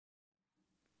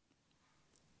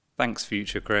Thanks,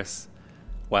 future Chris.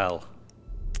 Well,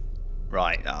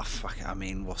 right. Oh, fuck it. I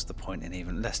mean, what's the point in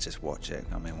even... Let's just watch it.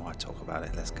 I mean, why talk about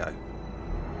it? Let's go.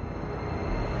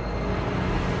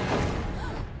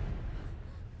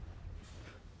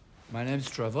 My name's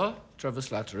Trevor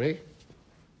Slattery.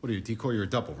 What are you, decoy? You're a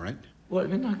double, right? Well, I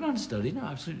mean, not understudy. No,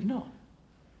 absolutely not.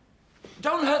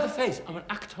 Don't hurt the face. I'm an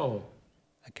actor.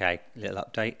 Okay, little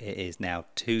update. It is now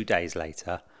 2 days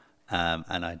later, and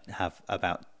I have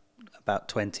about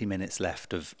 20 minutes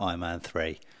left of Iron Man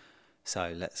 3.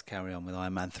 So let's carry on with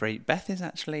Iron Man 3. Beth is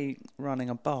actually running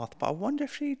a bath, but I wonder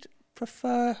if she'd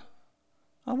prefer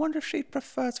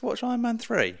to watch Iron Man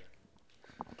 3.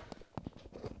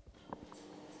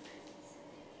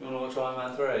 You want to watch Iron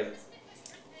Man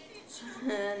 3?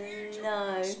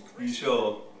 No. You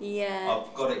sure? Yeah.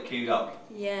 I've got it queued up.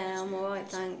 Yeah, I'm alright,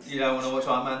 thanks. You don't want to watch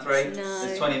Iron Man 3? No.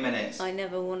 It's 20 minutes. I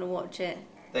never want to watch it.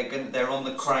 They're on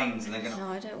the cranes and they're going to... No,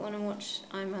 I don't want to watch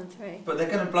Iron Man 3. But they're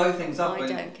going to blow things up. I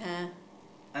don't care.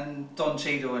 And Don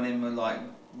Cheadle and him were like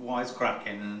wisecracking,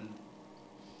 and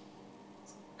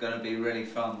it's going to be really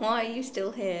fun. Why are you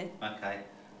still here? Okay.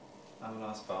 Have a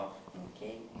nice bath.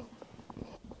 Okay.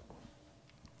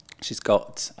 She's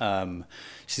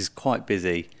quite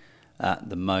busy at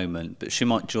the moment, but she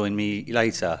might join me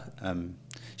later.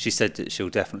 She said that she'll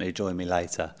definitely join me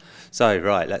later. So,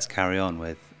 right, let's carry on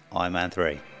with Iron Man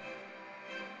 3.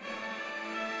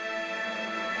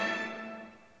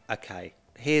 Okay,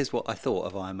 here's what I thought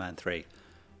of Iron Man 3.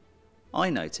 I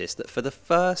noticed that for the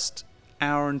first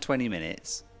hour and 20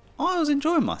 minutes, I was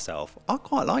enjoying myself. I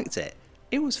quite liked it.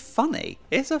 It was funny.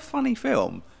 It's a funny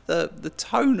film. The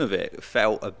tone of it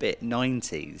felt a bit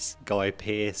 90s. Guy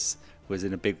Pearce was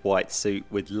in a big white suit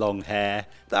with long hair.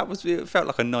 It felt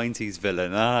like a 90s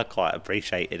villain. I quite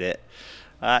appreciated it.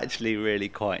 I actually really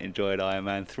quite enjoyed Iron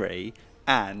Man 3.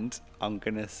 And I'm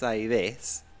going to say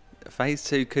this. Phase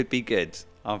 2 could be good.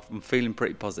 I'm feeling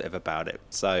pretty positive about it.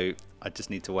 So I just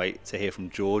need to wait to hear from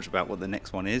George about what the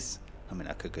next one is. I mean,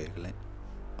 I could Google it.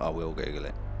 I will Google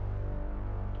it.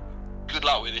 Good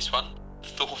luck with this one.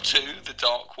 Thor 2, The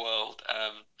Dark World.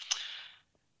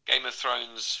 Game of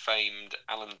Thrones famed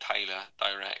Alan Taylor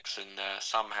directs, and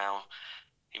somehow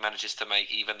he manages to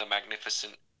make even the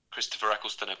magnificent Christopher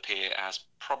Eccleston appear as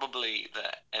probably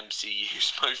the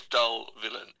MCU's most dull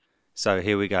villain. So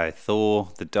here we go.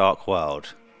 Thor, The Dark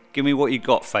World. Give me what you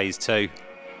got, Phase 2.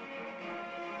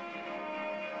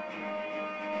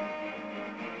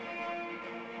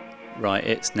 Right,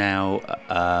 it's now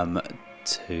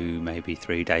 2, maybe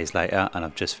 3 days later, and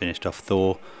I've just finished off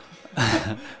Thor.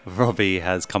 Robbie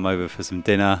has come over for some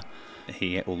dinner.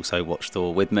 He also watched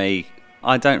Thor with me.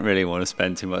 I don't really want to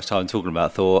spend too much time talking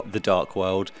about Thor, The Dark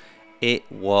World. It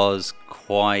was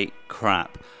quite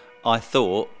crap. I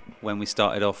thought when we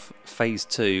started off Phase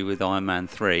 2 with Iron Man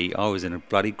 3, I was in a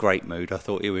bloody great mood. I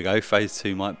thought, here we go, Phase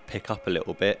 2 might pick up a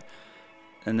little bit.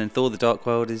 And then Thor, The Dark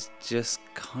World is just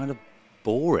kind of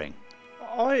boring.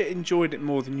 I enjoyed it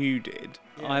more than you did.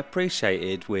 I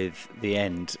appreciated with the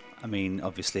end. I mean,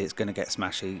 obviously it's going to get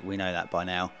smashy. We know that by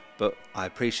now. But I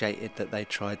appreciated that they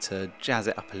tried to jazz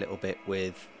it up a little bit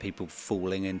with people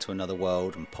falling into another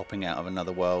world and popping out of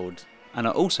another world. And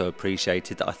I also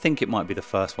appreciated that I think it might be the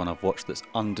first one I've watched that's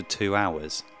under 2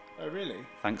 hours. Oh, really?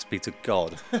 Thanks be to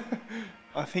God.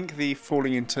 I think the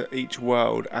falling into each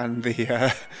world and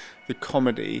the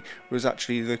comedy was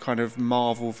actually the kind of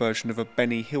Marvel version of a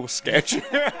Benny Hill sketch.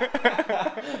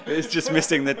 It's just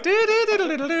missing the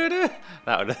do-do-do-do-do-do.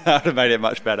 That would have made it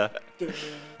much better.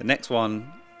 The next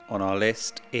one on our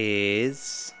list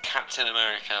is Captain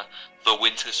America, The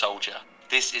Winter Soldier.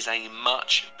 This is a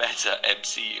much better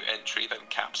MCU entry than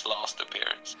Cap's last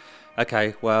appearance.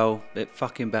 Okay, well, it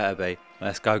fucking better be.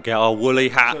 Let's go get our woolly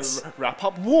hats. So, wrap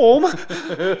up warm.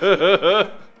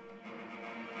 A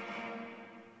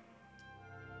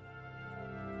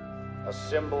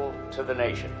symbol to the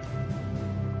nation.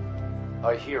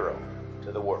 A hero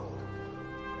to the world.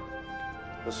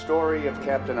 The story of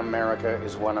Captain America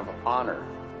is one of honor,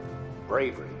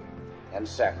 bravery, and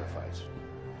sacrifice.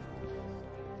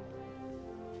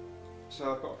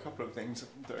 So I've got a couple of things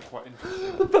that are quite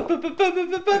interesting.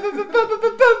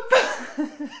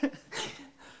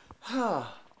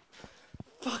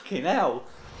 Fucking hell.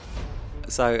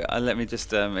 So let me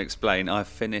just explain. I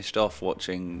finished off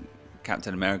watching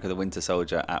Captain America the Winter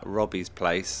Soldier at Robbie's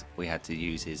place. We had to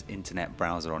use his internet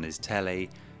browser on his telly.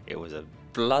 It was a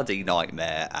bloody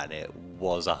nightmare, and it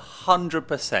was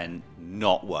 100%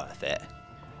 not worth it.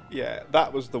 Yeah,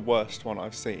 that was the worst one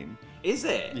I've seen. Is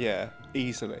it? Yeah,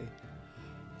 easily.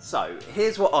 So,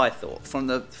 here's what I thought. From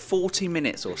the 40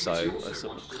 minutes or so...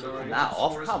 Sort of cutting that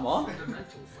off, come on.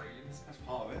 That's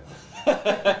part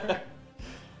of it.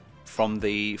 From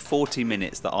the 40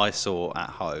 minutes that I saw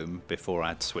at home before I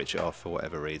had to switch it off for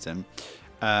whatever reason,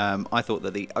 I thought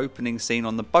that the opening scene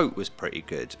on the boat was pretty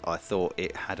good. I thought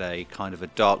it had a kind of a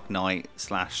Dark Knight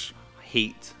 /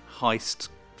 Heat heist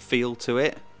feel to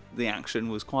it. The action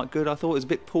was quite good. I thought it was a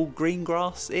bit Paul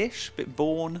Greengrass-ish, a bit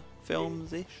Bourne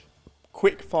films-ish.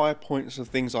 Quick fire points of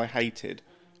things I hated.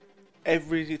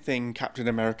 Everything Captain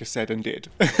America said and did.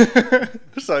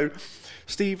 So,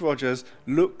 Steve Rogers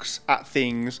looks at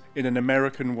things in an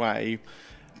American way,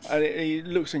 and he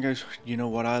looks and goes, "You know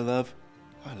what I love?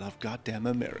 I love goddamn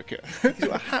America." He's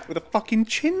got a hat with a fucking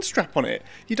chin strap on it.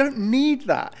 You don't need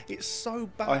that. It's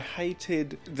so bad. I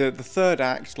hated the third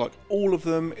act. Like, all of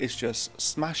them is just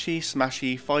smashy,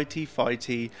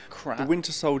 fighty crap. The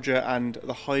Winter Soldier and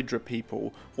the Hydra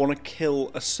people want to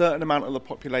kill a certain amount of the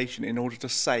population in order to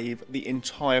save the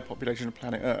entire population of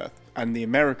planet Earth. And the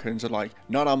Americans are like,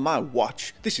 "Not on my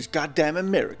watch. This is goddamn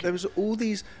America." There was all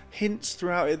these hints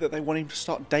throughout it that they want him to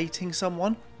start dating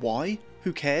someone. Why?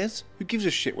 Who cares? Who gives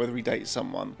a shit whether he dates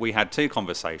someone? We had two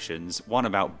conversations, one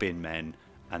about bin men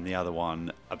and the other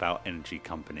one about energy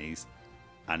companies,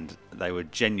 and they were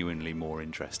genuinely more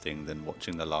interesting than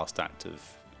watching the last act of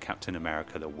Captain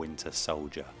America: The Winter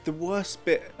Soldier. The worst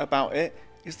bit about it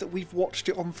is that we've watched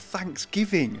it on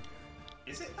Thanksgiving.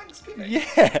 Is it Thanksgiving?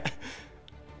 Yeah.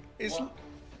 It's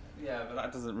Yeah, but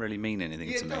that doesn't really mean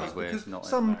anything to me. We're not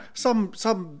some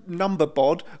number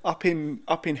bod up in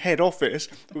head office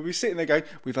will be sitting there going,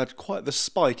 "We've had quite the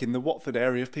spike in the Watford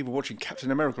area of people watching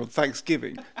Captain America on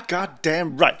Thanksgiving." God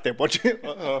damn right they're watching it.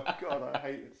 Oh God, I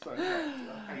hate it so much.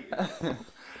 I hate it.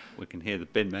 We can hear the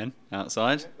bin men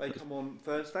outside. They come on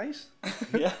Thursdays.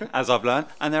 Yeah, as I've learned.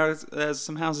 And there's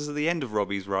some houses at the end of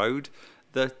Robbie's Road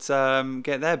that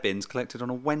get their bins collected on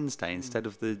a Wednesday instead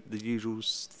of the usual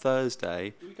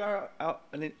Thursday. We go out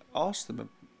and ask them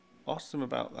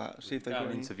about that. See if they can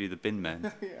interview the bin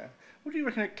men. Yeah. What do you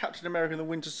reckon of Captain America and the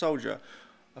Winter Soldier?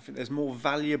 I think there's more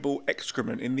valuable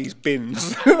excrement in these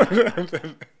bins.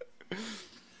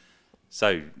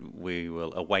 So we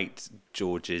will await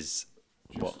George's.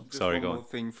 Sorry, go on. One more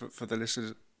thing for the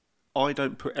listeners. I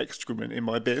don't put excrement in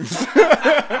my bins.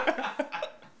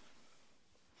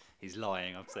 He's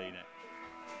lying, I've seen it.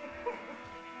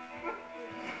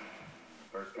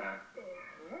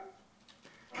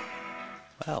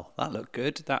 Well, that looked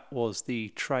good. That was the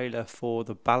trailer for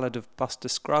The Ballad of Buster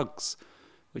Scruggs,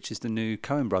 which is the new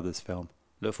Coen Brothers film.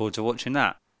 Look forward to watching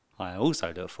that. I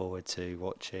also look forward to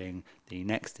watching the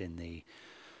next in the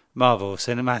Marvel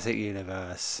Cinematic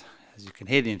Universe. As you can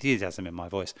hear the enthusiasm in my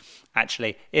voice.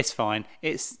 Actually, it's fine.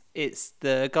 It's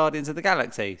the Guardians of the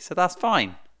Galaxy, so that's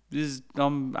fine.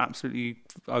 I'm absolutely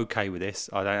okay with this.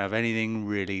 I don't have anything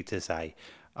really to say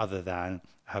other than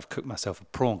I've cooked myself a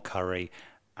prawn curry,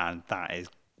 and that is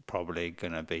probably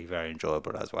going to be very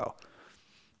enjoyable as well.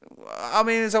 I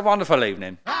mean, it's a wonderful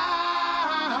evening.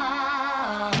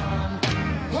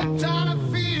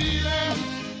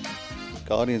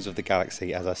 Guardians of the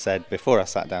Galaxy, as I said before I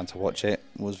sat down to watch it,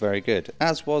 was very good.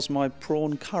 As was my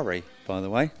prawn curry, by the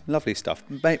way. Lovely stuff.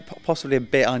 Possibly a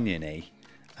bit oniony.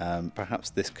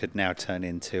 Perhaps this could now turn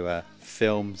into a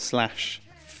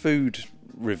film/food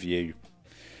review.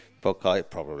 But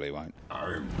it probably won't.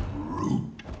 I'm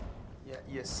rude. Yeah,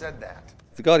 you said that.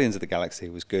 The Guardians of the Galaxy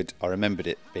was good. I remembered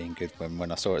it being good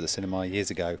when I saw it at the cinema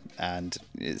years ago. And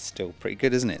it's still pretty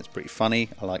good, isn't it? It's pretty funny.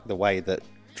 I like the way that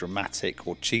dramatic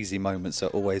or cheesy moments are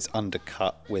always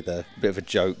undercut with a bit of a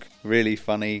joke. Really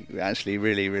funny, actually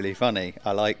really, really funny.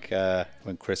 I like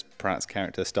when Chris Pratt's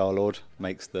character Star-Lord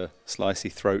makes the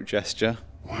slicey throat gesture.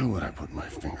 Why would I put my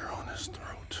finger on his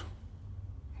throat?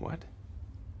 What?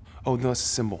 Oh, no, it's a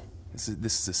symbol. This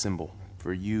is a symbol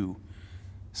for you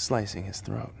slicing his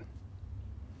throat.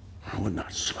 I would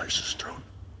not slice his throat.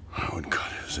 I would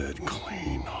cut his head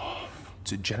clean off.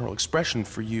 It's a general expression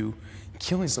for you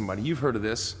killing somebody. You've heard of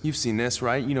this. You've seen this,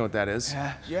 right? You know what that is.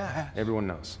 Yeah. Everyone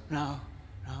knows. No.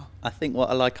 I think what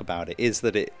I like about it is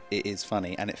that it is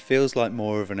funny and it feels like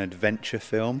more of an adventure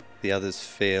film. The others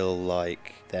feel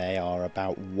like they are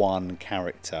about one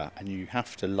character and you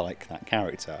have to like that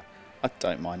character. I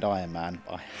don't mind Iron Man.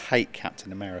 I hate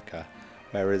Captain America.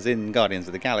 Whereas in Guardians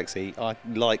of the Galaxy, I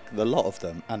like the lot of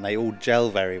them and they all gel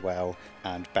very well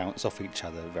and bounce off each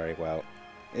other very well.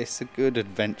 It's a good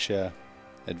adventure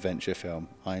film.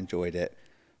 I enjoyed it.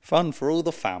 Fun for all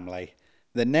the family.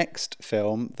 The next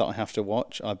film that I have to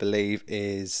watch, I believe,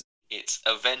 is... It's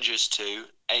Avengers 2,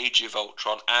 Age of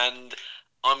Ultron, and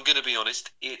I'm going to be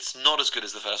honest, it's not as good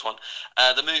as the first one.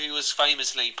 The movie was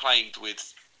famously plagued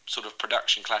with sort of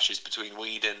production clashes between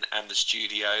Whedon and the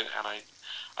studio, and I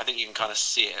think you can kind of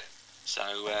see it. So,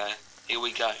 here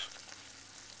we go.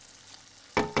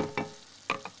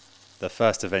 The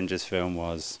first Avengers film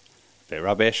was a bit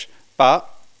rubbish, but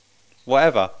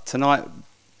whatever. Tonight,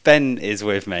 Ben is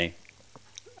with me.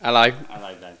 Hello.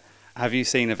 Hello, Ben. Have you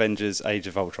seen Avengers Age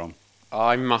of Ultron?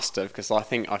 I must have, because I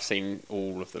think I've seen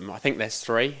all of them. I think there's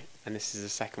 3, and this is the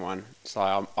second one,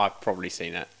 so I've probably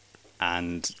seen it.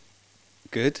 And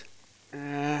good?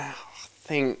 I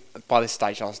think by this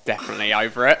stage I was definitely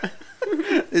over it.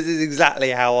 This is exactly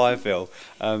how I feel.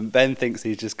 Ben thinks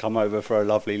he's just come over for a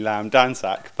lovely lamb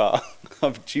dansack, but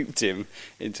I've duped him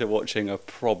into watching a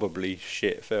probably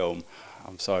shit film.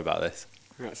 I'm sorry about this.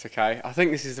 That's okay. I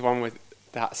think this is the one with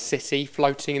that city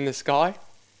floating in the sky.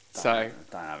 So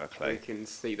don't have a clue. You can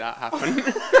see that happen.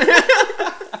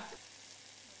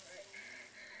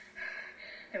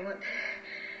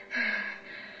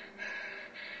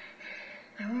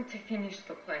 I want to finish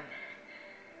the plan.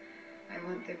 I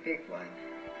want the big one.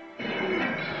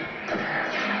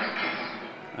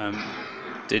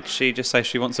 Did she just say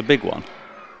she wants a big one?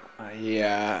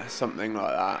 Yeah, something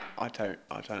like that. I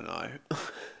don't know.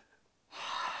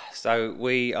 So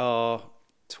we are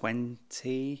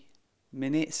 20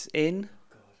 minutes in,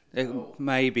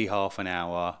 maybe half an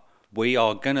hour. We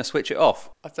are going to switch it off.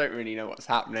 I don't really know what's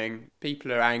happening.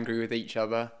 People are angry with each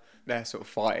other. They're sort of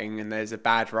fighting, and there's a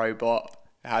bad robot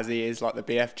that has ears like the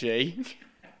BFG.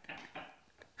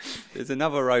 There's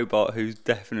another robot who's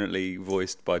definitely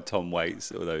voiced by Tom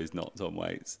Waits, although he's not Tom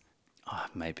Waits.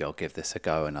 Maybe I'll give this a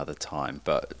go another time,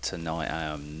 but tonight I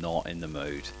am not in the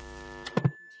mood.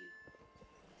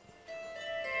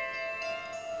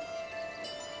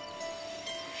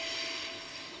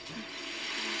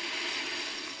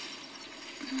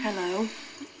 Hello.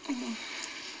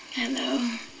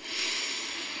 Hello.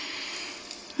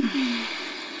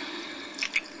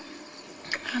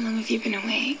 How long have you been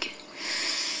awake?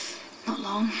 Not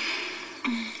long.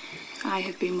 I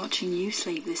have been watching you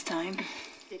sleep this time.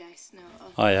 Did I snore?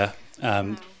 Oh yeah.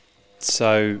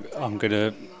 So I'm going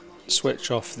to switch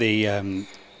off the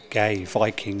gay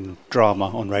Viking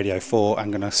drama on Radio 4. I'm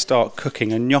going to start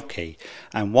cooking a gnocchi.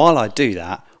 And while I do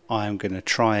that, I'm going to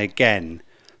try again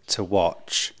to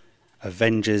watch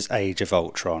Avengers Age of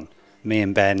Ultron. Me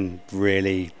and Ben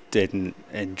really didn't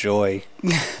enjoy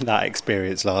that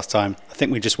experience last time. I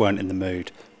think we just weren't in the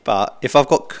mood. But if I've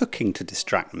got cooking to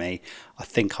distract me, I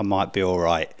think I might be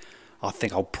alright. I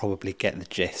think I'll probably get the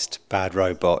gist. Bad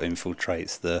robot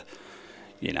infiltrates the,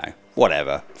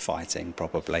 whatever, fighting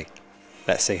probably.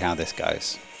 Let's see how this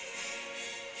goes.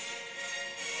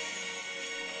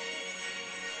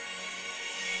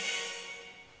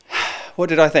 What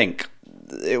did I think?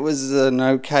 It was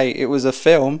it was a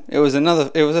film. It was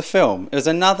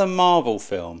another Marvel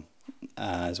film,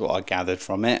 is what I gathered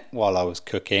from it while I was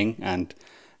cooking and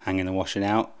hanging and washing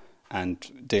out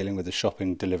and dealing with the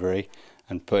shopping delivery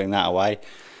and putting that away.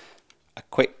 A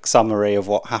quick summary of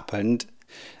what happened.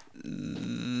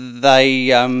 They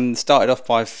started off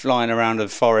by flying around a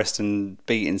forest and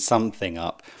beating something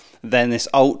up. Then this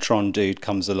Ultron dude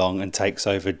comes along and takes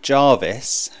over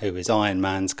Jarvis, who is Iron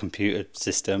Man's computer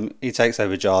system. He takes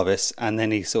over Jarvis and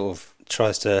then he sort of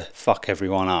tries to fuck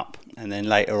everyone up. And then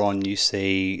later on you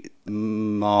see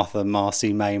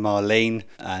Marcy May Marlene,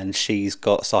 and she's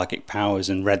got psychic powers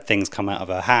and red things come out of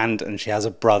her hand, and she has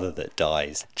a brother that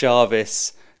dies.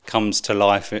 Jarvis comes to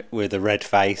life with a red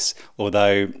face,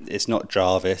 although it's not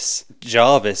Jarvis.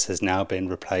 Jarvis has now been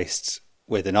replaced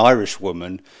with an Irish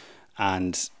woman,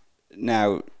 and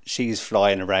now she's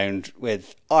flying around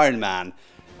with Iron Man.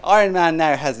 Iron Man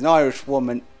now has an Irish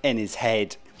woman in his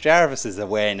head. Jarvis is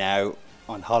away now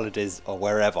on holidays or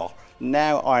wherever.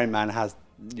 Now Iron Man has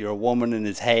your woman in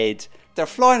his head. They're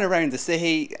flying around the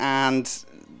city, and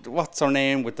what's her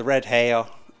name with the red hair?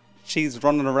 She's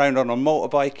running around on a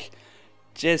motorbike.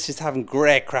 She's having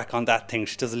great crack on that thing.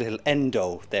 She does a little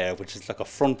endo there, which is like a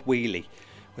front wheelie,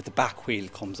 where the back wheel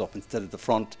comes up instead of the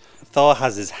front. Thor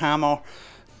has his hammer.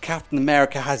 Captain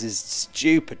America has his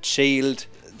stupid shield.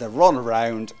 They run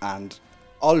around, and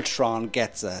Ultron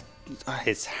gets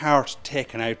his heart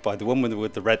taken out by the woman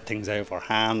with the red things over her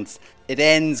hands. It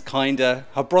ends kinda.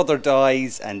 Her brother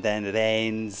dies, and then it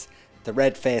ends. The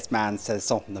red-faced man says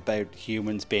something about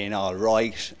humans being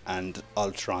alright, and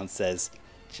Ultron says,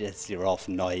 "Jess, you're off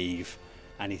naive."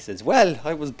 And he says, "Well,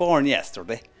 I was born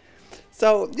yesterday."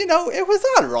 So, it was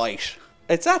alright.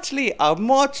 It's actually a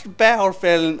much better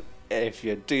film if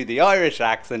you do the Irish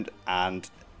accent, and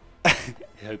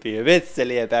you'll be a bit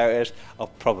silly about it. I'll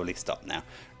probably stop now.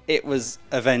 It was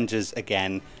Avengers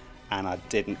again, and I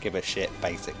didn't give a shit,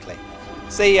 basically.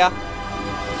 See ya!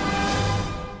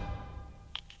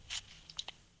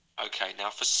 Okay, now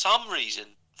for some reason,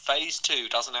 Phase 2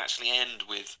 doesn't actually end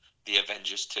with the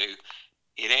Avengers 2.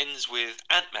 It ends with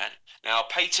Ant-Man. Now,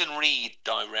 Peyton Reed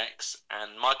directs,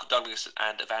 and Michael Douglas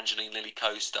and Evangeline Lilly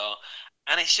co-star,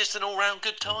 and it's just an all-round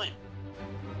good time.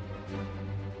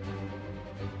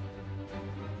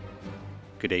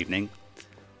 Good evening.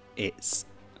 It's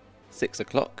 6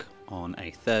 o'clock on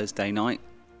a Thursday night.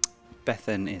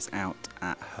 Bethan is out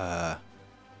at her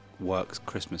work's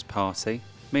Christmas party.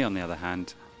 Me, on the other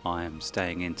hand, I am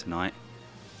staying in tonight,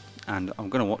 and I'm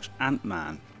going to watch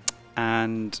Ant-Man.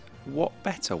 And what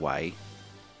better way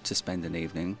to spend an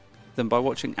evening than by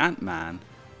watching Ant-Man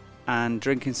and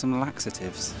drinking some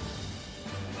laxatives?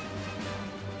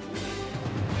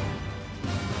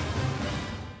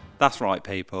 That's right,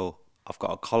 people. I've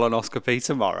got a colonoscopy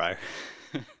tomorrow.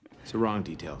 It's the wrong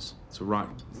details. It's the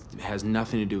wrong. It has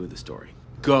nothing to do with the story.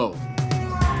 Go.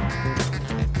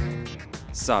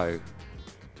 So,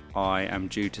 I am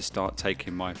due to start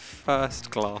taking my first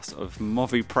glass of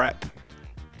Moviprep.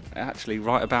 Actually,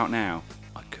 right about now,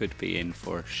 I could be in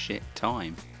for a shit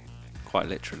time. Quite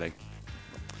literally.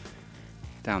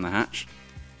 Down the hatch.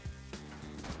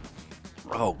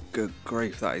 Oh, good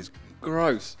grief, that is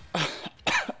gross.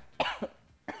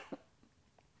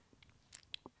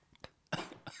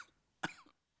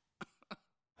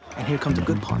 And here comes the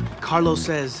good part. Carlos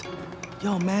says,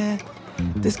 yo, man,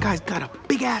 this guy's got a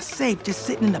big-ass safe just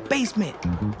sitting in the basement,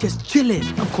 just chilling.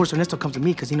 Of course, Ernesto comes to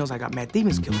me because he knows I got mad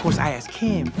demon skill. Of course, I ask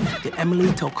him, did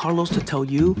Emily tell Carlos to tell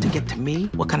you to get to me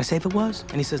what kind of safe it was?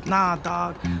 And he says, nah,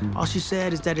 dog. All she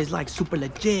said is that it's, like, super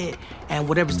legit, and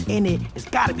whatever's in it, it's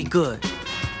gotta be good.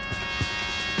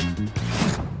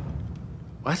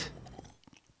 What?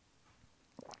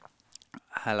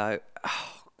 Hello.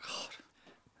 Oh, God.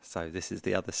 So this is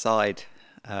the other side.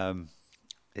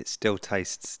 It still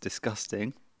tastes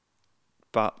disgusting,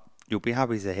 but you'll be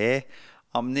happy to hear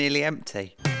I'm nearly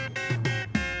empty.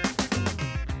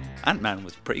 Ant-Man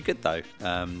was pretty good though.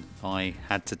 I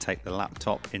had to take the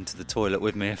laptop into the toilet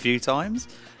with me a few times.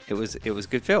 It was a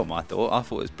good film, I thought. I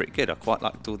thought it was pretty good. I quite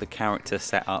liked all the character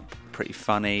setup, pretty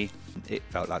funny. It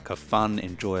felt like a fun,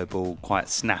 enjoyable, quite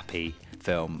snappy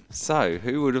film. So,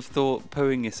 who would have thought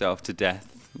pooing yourself to death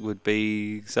would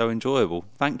be so enjoyable?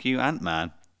 Thank you,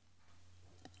 Ant-Man.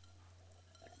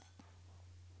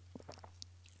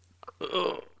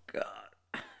 Ugh.